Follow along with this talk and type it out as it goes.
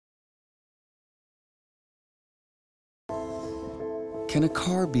Can a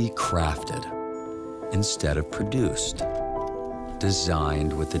car be crafted instead of produced?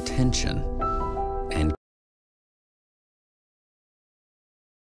 Designed with attention and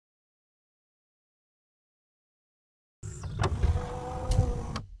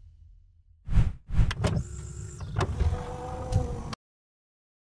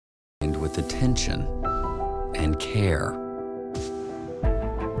with attention and care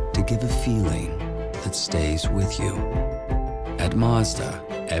to give a feeling that stays with you. At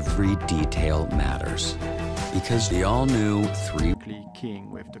Mazda, every detail matters because the all-new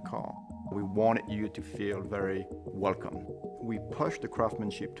keying with the car. We wanted you to feel very welcome. We pushed the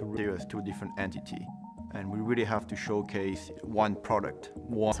craftsmanship to a different entity, and we really have to showcase one product.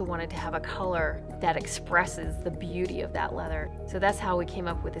 We also wanted to have a color that expresses the beauty of that leather. So that's how we came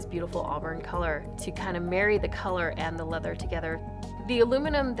up with this beautiful auburn color, to kind of marry the color and the leather together. The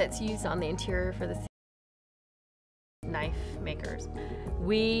aluminum that's used on the interior for the knife makers,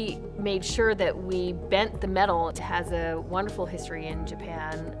 we made sure that we bent the metal. It has a wonderful history in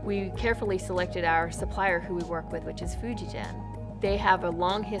Japan. We carefully selected our supplier who we work with, which is Fujigen. They have a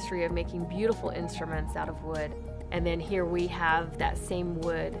long history of making beautiful instruments out of wood. And then here we have that same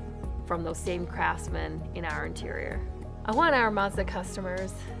wood from those same craftsmen in our interior. I want our Mazda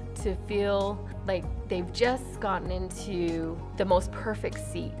customers to feel like they've just gotten into the most perfect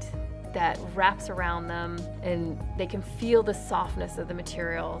seat that wraps around them, and they can feel the softness of the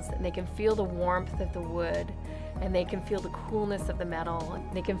materials, and they can feel the warmth of the wood, and they can feel the coolness of the metal,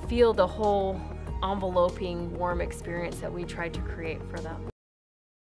 and they can feel the whole enveloping, warm experience that we tried to create for them.